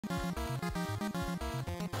Hey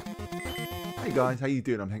guys, how you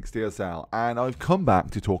doing? I'm Hex DSL, and I've come back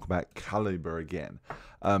to talk about Calibre again,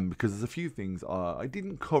 because there's a few things I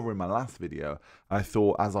didn't cover in my last video. I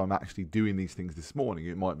thought, as I'm actually doing these things this morning,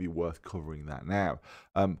 it might be worth covering that now.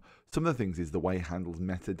 Some of the things is the way it handles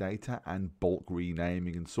metadata and bulk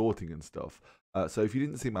renaming and sorting and stuff. So if you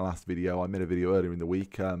didn't see my last video, I made a video earlier in the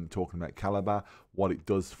week talking about Calibre, what it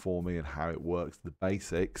does for me and how it works, the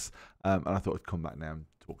basics, and I thought I'd come back now and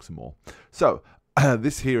talk some more. So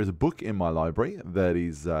this here is a book in my library that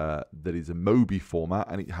is a Mobi format,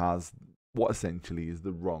 and it has what essentially is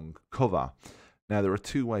the wrong cover. Now there are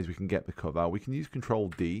two ways we can get the cover. We can use Control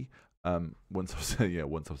D once I've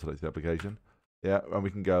selected the application, and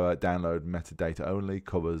we can go download metadata only,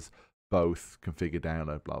 covers both, configure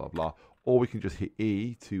download, blah blah blah. Or we can just hit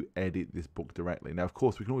E to edit this book directly. Now of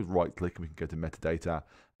course we can always right click and we can go to metadata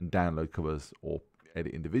and download covers or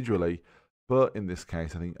edit individually. But in this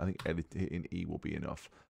case, I think edit in E will be enough.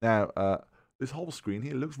 Now, this whole screen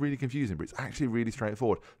here looks really confusing, but it's actually really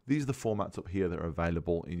straightforward. These are the formats up here that are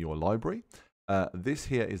available in your library. This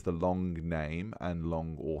here is the long name and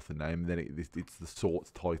long author name. And then it's the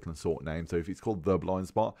sort, title, and sort name. So if it's called the blind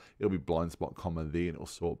spot, it'll be blind spot, comma, the, and it'll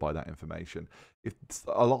sort by that information. It's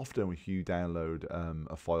a lot often if you download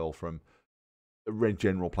a file from a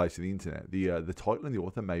general place in the internet, the title and the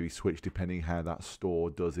author may be switched depending how that store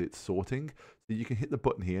does its sorting. So you can hit the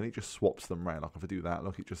button here and it just swaps them around. Like if I do that,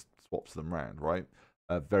 look, it just swaps them around, right?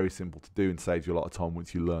 Very simple to do and saves you a lot of time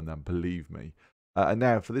once you learn that, believe me. And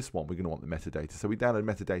now for this one, we're going to want the metadata. So we download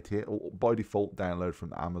metadata here. By default, download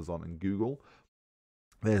from Amazon and Google.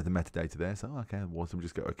 There's the metadata there. So okay, so we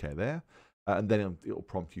just go okay there. And then it'll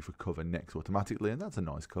prompt you for cover next automatically. And that's a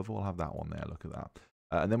nice cover. We'll have that one there. Look at that.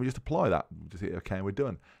 And then we just apply that. Just hit OK and we're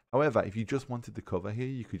done. However, if you just wanted the cover here,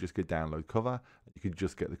 you could just go download cover. You could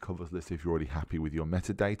just get the covers list if you're already happy with your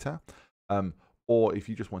metadata. Or if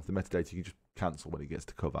you just want the metadata, you can just cancel when it gets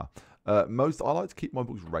to cover. I like to keep my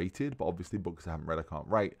books rated, but obviously books I haven't read I can't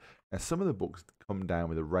rate. Now some of the books come down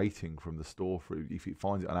with a rating from the store. If it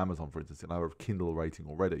finds it on Amazon, for instance, it'll have a Kindle rating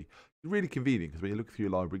already. It's really convenient because when you look through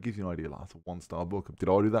your library, it gives you an idea. Like, that's a 1-star book. Did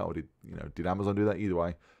I do that, or did Amazon do that? Either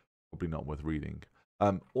way, probably not worth reading.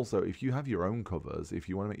 Also, if you have your own covers, if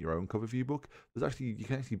you want to make your own cover for your book, you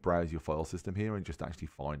can actually browse your file system here and just actually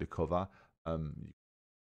find a cover. You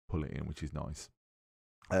pull it in, which is nice.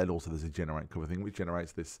 And also there's a generate cover thing, which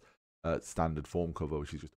generates this standard form cover,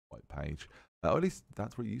 which is just a white page. Or at least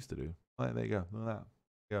that's what it used to do. Oh, there you go. Look at that.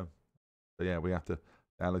 There you go. So yeah, we have to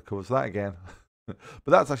download covers for that again. But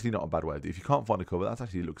that's actually not a bad way to do it. If you can't find a cover, that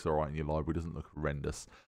actually looks all right in your library. It doesn't look horrendous.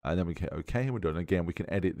 And then we hit OK, and we're done. Again, we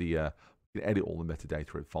can edit we can edit all the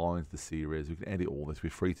metadata it finds, the series. We can edit all this. We're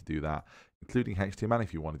free to do that, including HTML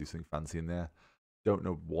if you want to do something fancy in there. Don't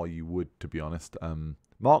know why you would, to be honest.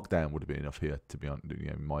 Markdown would have been enough here, to be honest,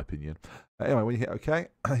 in my opinion. Anyway, when you hit OK,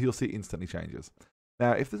 you'll see it instantly changes.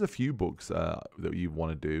 Now, if there's a few books that you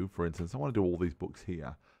want to do, for instance, I want to do all these books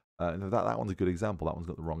here. That one's a good example. That one's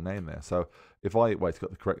got the wrong name there. So if it's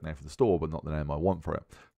got the correct name for the store, but not the name I want for it.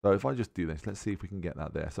 So if I just do this, let's see if we can get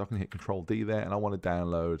that there. So I can hit Control D there, and I want to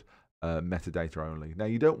download metadata only. Now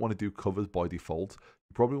you don't want to do covers by default.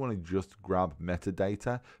 You probably want to just grab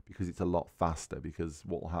metadata because it's a lot faster. Because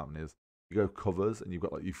what will happen is you go covers and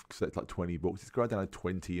you've set like 20 books. It's going to download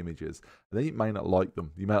 20 images, and then you may not like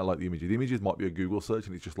them. You may not like the images. The images might be a Google search,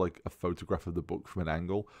 and it's just like a photograph of the book from an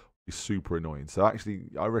angle. It's super annoying. So actually,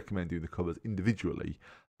 I recommend doing the covers individually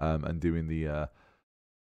and doing the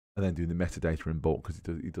metadata in bulk because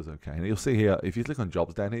it does okay. And you'll see here, if you click on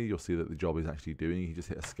jobs down here, you'll see that the job is actually doing. You just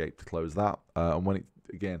hit escape to close that. And when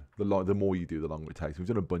the more you do, the longer it takes. We've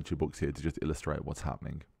done a bunch of books here to just illustrate what's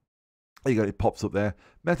happening. There you go, it pops up there.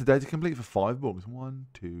 Metadata complete for 5 books. 1,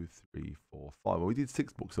 2, 3, 4, 5. Well, we did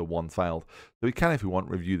 6 books, so 1 failed. So we can, if we want,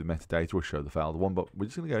 review the metadata or show the failed one, but we're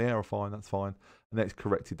just going to go, yeah, fine, that's fine. And then it's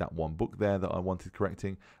corrected that one book there that I wanted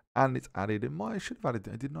correcting. And it's added, I should have added,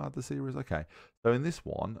 I did not add the series, okay. So in this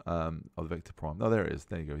one, of the Vector Prime, no, there it is,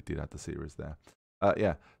 there you go, it did add the series there.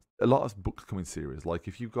 Yeah, a lot of books come in series. Like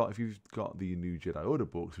if you've got the New Jedi Order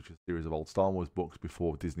books, which is a series of old Star Wars books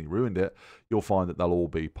before Disney ruined it, you'll find that they'll all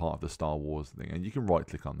be part of the Star Wars thing, and you can right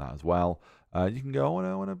click on that as well. You can go,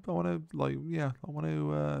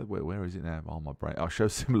 where is it now? Oh, my brain. I'll show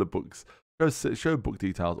similar books. Show book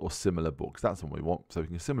details or similar books. That's what we want. So we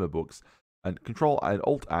can similar books. And Control and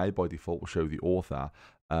Alt A by default will show the author.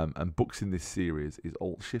 And books in this series is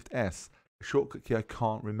Alt Shift S. A shortcut key I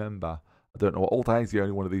can't remember. I don't know. Alt A is the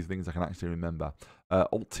only one of these things I can actually remember.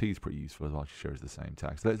 Alt T is pretty useful as well. It shows the same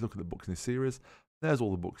tag. So let's look at the books in this series. There's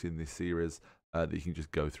all the books in this series. that you can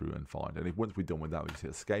just go through and find. And once we're done with that, we just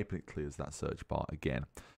hit escape and it clears that search bar again.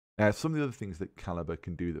 Now, some of the other things that Calibre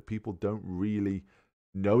can do that people don't really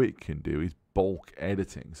know it can do is bulk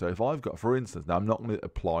editing. So if I've got, for instance, now I'm not going to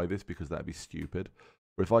apply this because that'd be stupid,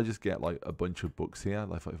 but if I just get like a bunch of books here,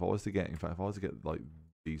 like if I was to get, in fact, if I was to get like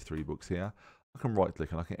these 3 books here, I can right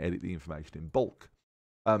click and I can edit the information in bulk.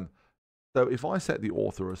 So if I set the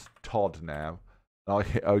author as Todd now, and I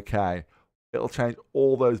hit OK, it'll change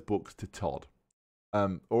all those books to Todd.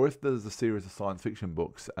 Or if there's a series of science fiction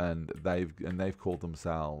books and they've called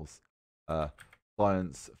themselves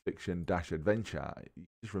science fiction dash adventure, you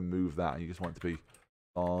just remove that and you just want it to be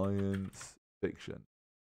science fiction.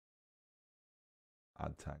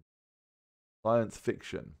 Add tag. Science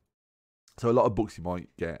fiction. So a lot of books you might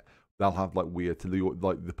get, they'll have like weird,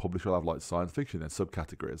 like the publisher will have like science fiction and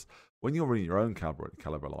subcategories. When you're running your own Calibre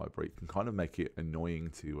library, it can kind of make it annoying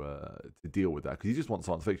to deal with that because you just want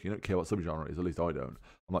science fiction. You don't care what subgenre it is, at least I don't.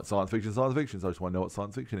 I'm like science fiction, so I just want to know what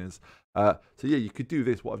science fiction is. So yeah, you could do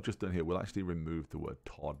this. What I've just done here, we'll actually remove the word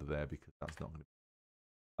Todd there because that's not going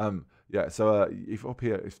to. Yeah. So if up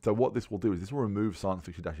here, so what this will do is this will remove science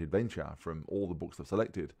fiction dash adventure from all the books I've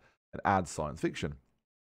selected and add science fiction,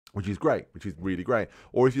 which is great, which is really great.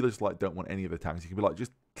 Or if you just like don't want any of the tags, you can be like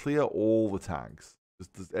just clear all the tags.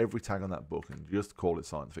 Just every tag on that book and just call it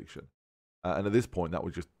science fiction. And at this point, that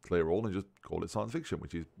would just clear all and just call it science fiction,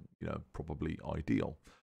 which is, you know, probably ideal.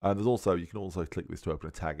 There's also, you can also click this to open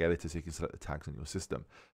a tag editor so you can select the tags in your system.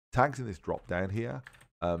 Tags in this drop down here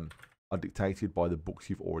are dictated by the books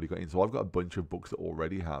you've already got in. So I've got a bunch of books that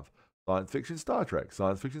already have science fiction Star Trek,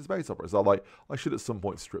 science fiction space opera. So I should at some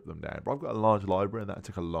point strip them down. But I've got a large library and that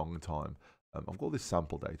took a long time. I've got all this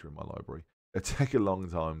sample data in my library. It take a long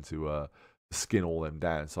time to skin all them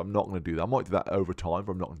down, so I'm not going to do that. I might do that over time,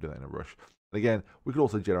 but I'm not going to do that in a rush. And again, we could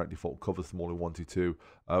also generate default covers from all we wanted to.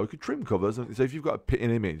 We could trim covers. So if you've got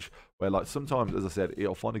an image where, like, sometimes, as I said,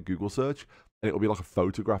 it'll find a Google search and it'll be like a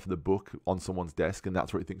photograph of the book on someone's desk, and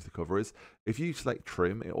that's what it thinks the cover is. If you select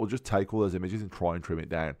trim, it will just take all those images and try and trim it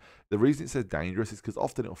down. The reason it says dangerous is because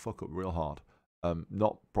often it'll fuck up real hard.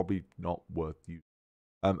 Probably not worth using.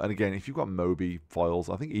 And again, if you've got Mobi files,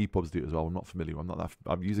 I think EPUBs do it as well. I'm not familiar.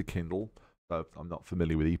 I'm using Kindle. So I'm not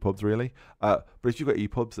familiar with EPUBs really, but if you've got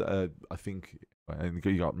EPUBs, I think, and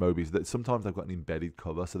you got Mobis, that sometimes they've got an embedded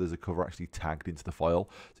cover, so there's a cover actually tagged into the file,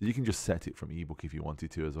 so you can just set it from ebook if you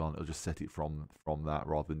wanted to as well, and it'll just set it from that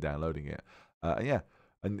rather than downloading it. And yeah,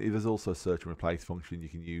 and there's also a search and replace function you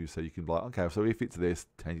can use, so you can be like, okay, so if it's this,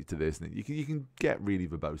 change it to this, and you can get really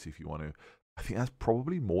verbose if you want to. I think that's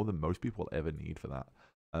probably more than most people ever need for that.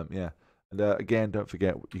 Yeah, and again, don't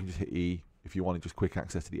forget you can just hit E if you want just quick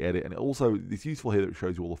access to the edit, and it's useful here that it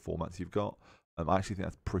shows you all the formats you've got. I actually think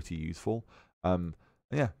that's pretty useful.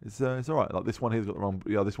 Yeah, it's all right. Like this one here's got the wrong.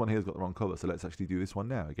 Yeah, this one here's got the wrong color. So let's actually do this one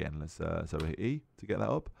now again. Let's so we hit E to get that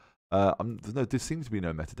up. There seems to be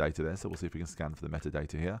no metadata there, so we'll see if we can scan for the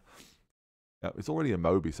metadata here. It's already a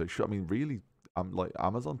Mobi, so I mean, really, like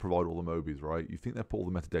Amazon provide all the Mobis, right? You think they put all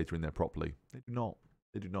the metadata in there properly? They do not.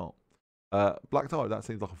 They do not. Black Tie, that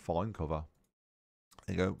seems like a fine cover.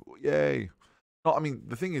 There you go, yay! No, I mean,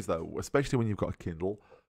 the thing is though, especially when you've got a Kindle,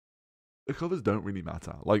 the covers don't really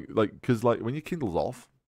matter. Because when your Kindle's off,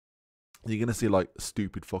 you're gonna see like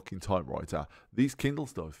stupid fucking typewriter. These Kindle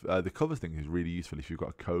stuff, the cover thing is really useful if you've got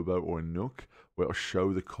a Kobo or a Nook, where it'll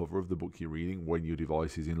show the cover of the book you're reading when your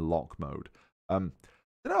device is in lock mode. I don't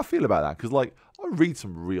know how I feel about that, because like I read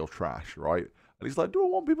some real trash, right? And it's like, do I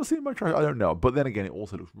want people seeing my trash? I don't know. But then again, it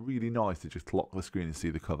also looks really nice to just lock the screen and see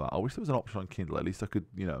the cover. I wish there was an option on Kindle. At least I could,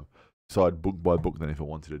 you know, decide book by book then if I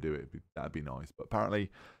wanted to do it. That'd be nice. But apparently,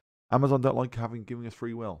 Amazon don't like giving us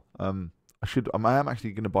free will. I am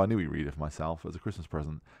actually going to buy a new e-reader for myself as a Christmas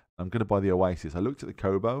present. I'm going to buy the Oasis. I looked at the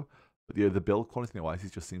Kobo, but the build quality in the Oasis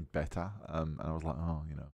just seemed better. And I was like, oh,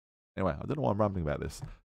 you know. Anyway, I don't know why I'm rambling about this.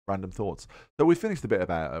 Random thoughts. So we finished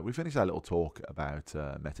we finished our little talk about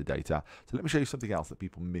metadata. So let me show you something else that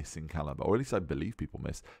people miss in Calibre, or at least I believe people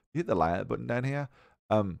miss. You hit the layout button down here.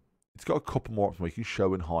 It's got a couple more options where you can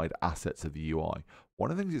show and hide assets of the UI. One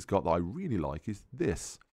of the things it's got that I really like is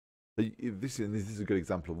this. So this is a good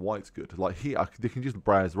example of why it's good. Like here, they can just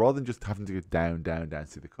browse rather than just having to go down to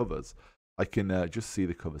see the covers. I can just see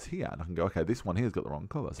the covers here, and I can go, okay, this one here's got the wrong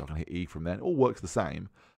cover, so I can hit E from there. It all works the same.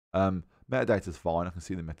 Metadata's fine. I can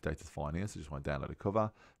see the metadata's fine here, so just want to download a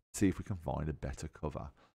cover, see if we can find a better cover.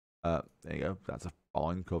 There you go. That's a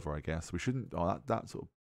fine cover, I guess. We shouldn't. Oh, that's sort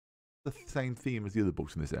of the same theme as the other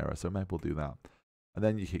books in this era, so maybe we'll do that. And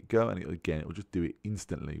then you hit go, and it will just do it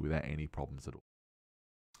instantly without any problems at all.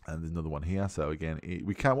 And there's another one here. So again,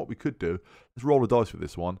 what we could do, let's roll the dice with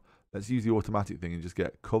this one. Let's use the automatic thing and just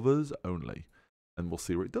get covers only. and we'll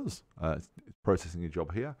see what it does. It's processing a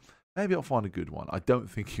job here. Maybe I'll find a good one. I don't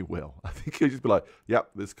think it will. I think it'll just be like, yep,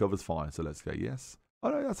 this cover's fine. So let's go yes. Oh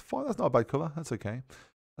no, that's fine. That's not a bad cover. That's okay.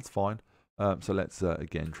 That's fine. So let's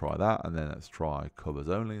again try that, and then let's try covers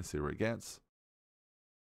only and see what it gets.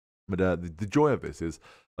 But the joy of this is,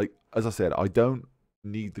 like, as I said, I don't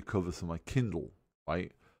need the covers for my Kindle,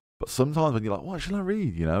 right? But sometimes when you're like, what should I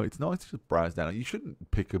read? You know, it's nice to just browse down. You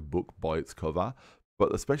shouldn't pick a book by its cover,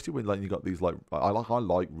 but especially when like you got these like I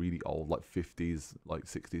like really old like 50s, like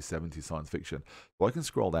 60s, 70s science fiction. So I can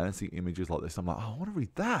scroll down and see images like this. I'm like, oh, I want to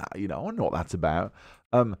read that. You know, I want to know what that's about.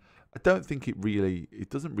 I don't think it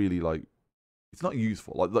doesn't really like. It's not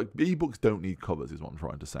useful. Like ebooks don't need covers, is what I'm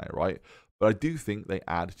trying to say, right? But I do think they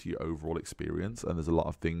add to your overall experience, and there's a lot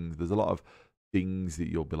of things that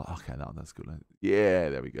you'll be like, okay, no, that's good. Yeah,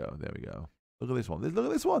 there we go. Look at this one. Look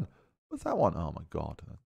at this one. What's that one? Oh my god,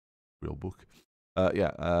 that's a real book.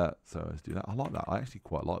 Yeah. So let's do that. I like that. I actually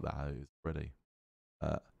quite like that. It's ready.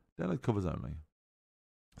 Download covers only.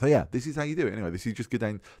 So yeah, this is how you do it. Anyway, this is just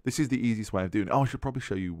good. This is the easiest way of doing it. Oh, I should probably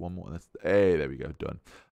show you one more. Hey, there we go. Done.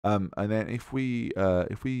 And then if we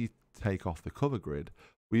take off the cover grid,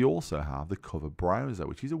 we also have the cover browser,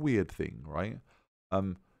 which is a weird thing, right?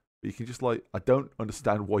 But you can just like, I don't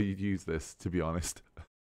understand why you'd use this, to be honest.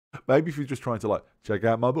 Maybe if you're just trying to like check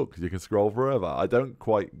out my books, you can scroll forever. I don't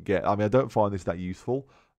quite get. I mean, I don't find this that useful.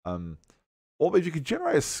 Or maybe you could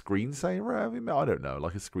generate a screensaver out of it. I don't know,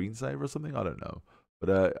 like a screensaver or something. I don't know,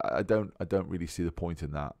 but I don't really see the point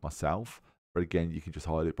in that myself. But again, you can just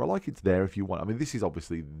hide it. But I like it's there if you want. I mean, this is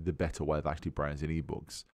obviously the better way of actually browsing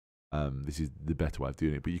ebooks. This is the better way of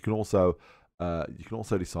doing it. But you can also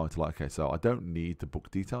decide to like, okay, so I don't need the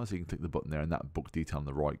book detail, so you can click the button there, and that book detail on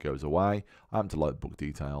the right goes away. I happen to like book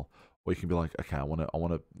detail. Or you can be like, okay, I want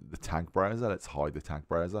the tag browser. Let's hide the tag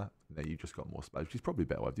browser. And then you just got more space, which is probably a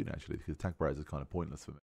better way of doing it actually, because the tag browser is kind of pointless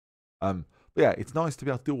for me. But yeah, it's nice to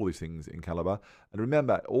be able to do all these things in Calibre. And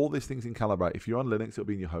remember, all these things in Calibre, if you're on Linux, it'll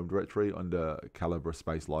be in your home directory under Calibre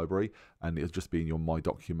space library, and it'll just be in your My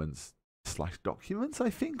Documents /documents, I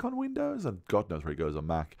think, on Windows, and God knows where it goes on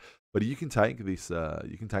Mac. But you can take this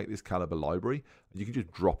Calibre library, and you can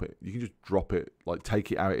just drop it. You can just drop it, like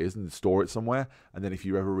take it how it is, and store it somewhere. And then if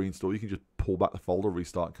you ever reinstall, you can just pull back the folder,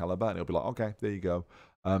 restart Calibre, and it'll be like, okay, there you go.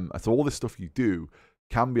 So all this stuff you do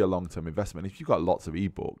can be a long-term investment. If you've got lots of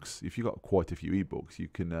ebooks, if you've got quite a few ebooks, you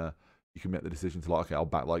can make the decision to like, okay, I'll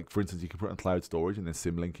back, like for instance, you can put it on cloud storage and then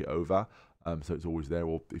symlink it over, so it's always there.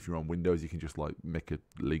 Or if you're on Windows, you can just like make a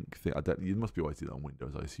link thing. You must be able to do that on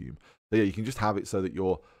Windows, I assume. So yeah, you can just have it so that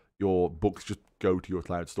your books just go to your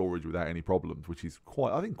cloud storage without any problems, which is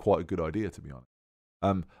I think quite a good idea, to be honest.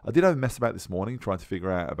 I did have a mess about this morning trying to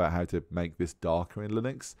figure out about how to make this darker in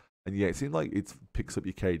Linux. And yeah, it seems like it picks up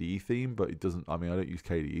your KDE theme, but it doesn't. I mean, I don't use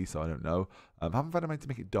KDE, so I don't know. I haven't found a way to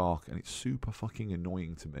make it dark, and it's super fucking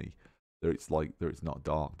annoying to me that it's not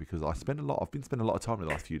dark, because I've been spending a lot of time in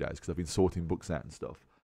the last few days because I've been sorting books out and stuff.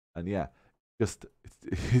 And yeah, it's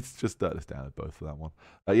just let's download both for that one.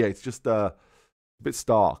 Yeah, it's just a bit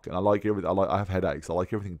stark, and I like everything. I have headaches. I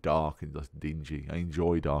like everything dark and just dingy. I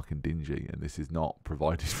enjoy dark and dingy, and this is not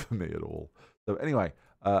provided for me at all. So anyway,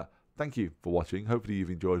 thank you for watching. Hopefully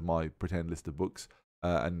you've enjoyed my pretend list of books,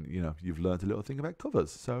 and you've learned a little thing about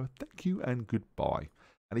covers. So thank you and goodbye.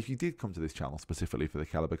 And if you did come to this channel specifically for the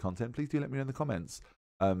Calibre content, please do let me know in the comments.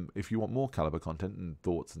 If you want more Calibre content and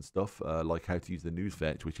thoughts and stuff, like how to use the news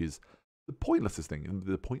fetch, which is the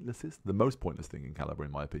most pointless thing in Calibre,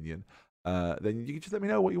 in my opinion, then you can just let me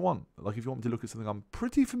know what you want. Like if you want me to look at something, I'm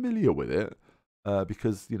pretty familiar with it,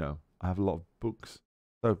 because I have a lot of books.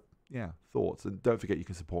 So yeah, thoughts. And don't forget, you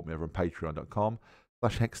can support me over on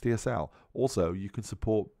patreon.com/hexdsl. Also, you can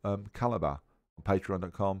support Calibre on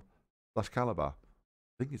patreon.com/Calibre.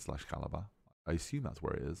 I think it's /Calibre. I assume that's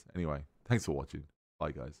where it is. Anyway, thanks for watching.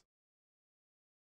 Bye, guys.